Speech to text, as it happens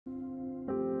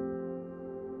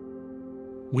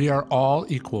We are all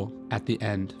equal at the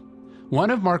end. One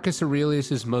of Marcus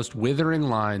Aurelius's most withering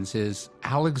lines is,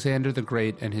 Alexander the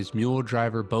Great and his mule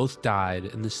driver both died,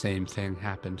 and the same thing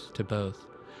happened to both.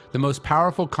 The most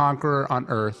powerful conqueror on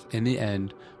earth, in the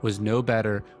end, was no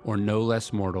better or no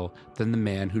less mortal than the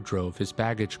man who drove his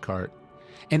baggage cart.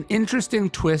 An interesting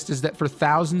twist is that for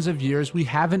thousands of years, we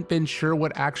haven't been sure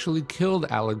what actually killed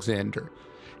Alexander.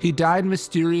 He died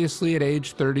mysteriously at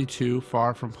age 32,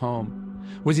 far from home.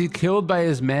 Was he killed by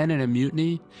his men in a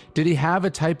mutiny? Did he have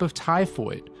a type of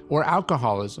typhoid or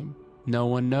alcoholism? No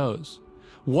one knows.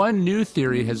 One new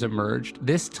theory has emerged,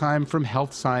 this time from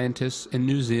health scientists in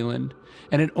New Zealand,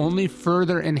 and it only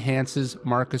further enhances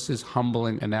Marcus's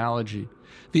humbling analogy.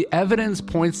 The evidence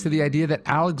points to the idea that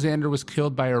Alexander was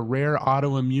killed by a rare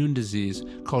autoimmune disease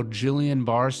called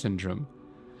Guillain-Barré syndrome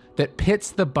that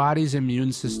pits the body's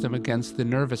immune system against the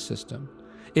nervous system.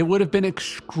 It would have been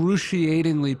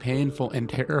excruciatingly painful and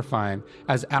terrifying,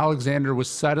 as Alexander was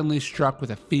suddenly struck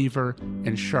with a fever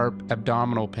and sharp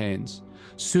abdominal pains.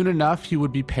 Soon enough, he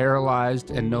would be paralyzed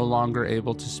and no longer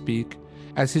able to speak.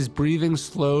 As his breathing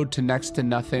slowed to next to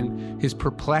nothing, his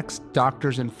perplexed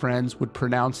doctors and friends would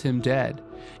pronounce him dead,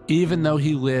 even though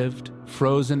he lived,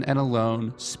 frozen and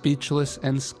alone, speechless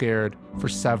and scared, for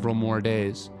several more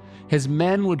days. His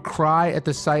men would cry at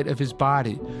the sight of his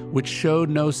body, which showed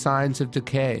no signs of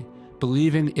decay,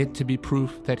 believing it to be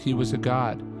proof that he was a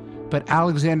god. But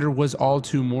Alexander was all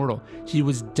too mortal. He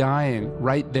was dying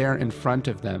right there in front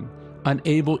of them,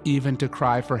 unable even to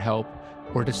cry for help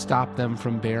or to stop them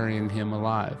from burying him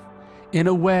alive. In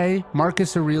a way,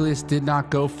 Marcus Aurelius did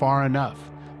not go far enough.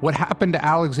 What happened to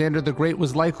Alexander the Great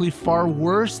was likely far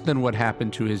worse than what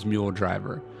happened to his mule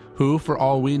driver, who, for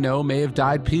all we know, may have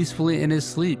died peacefully in his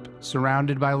sleep,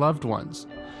 surrounded by loved ones.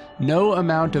 No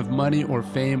amount of money or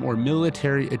fame or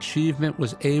military achievement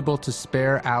was able to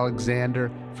spare Alexander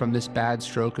from this bad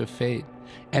stroke of fate.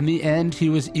 In the end, he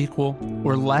was equal,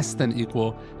 or less than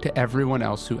equal, to everyone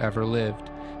else who ever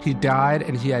lived. He died,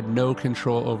 and he had no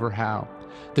control over how.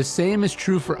 The same is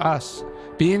true for us.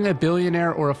 Being a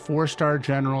billionaire or a 4-star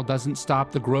general doesn't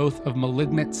stop the growth of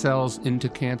malignant cells into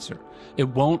cancer. It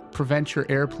won't prevent your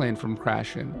airplane from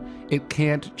crashing. It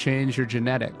can't change your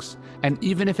genetics. And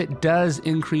even if it does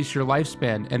increase your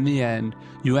lifespan, in the end,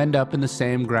 you end up in the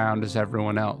same ground as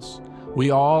everyone else. We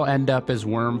all end up as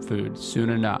worm food soon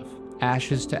enough.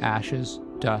 Ashes to ashes,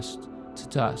 dust to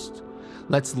dust.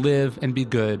 Let's live and be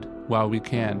good while we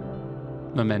can.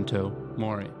 Memento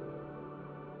mori.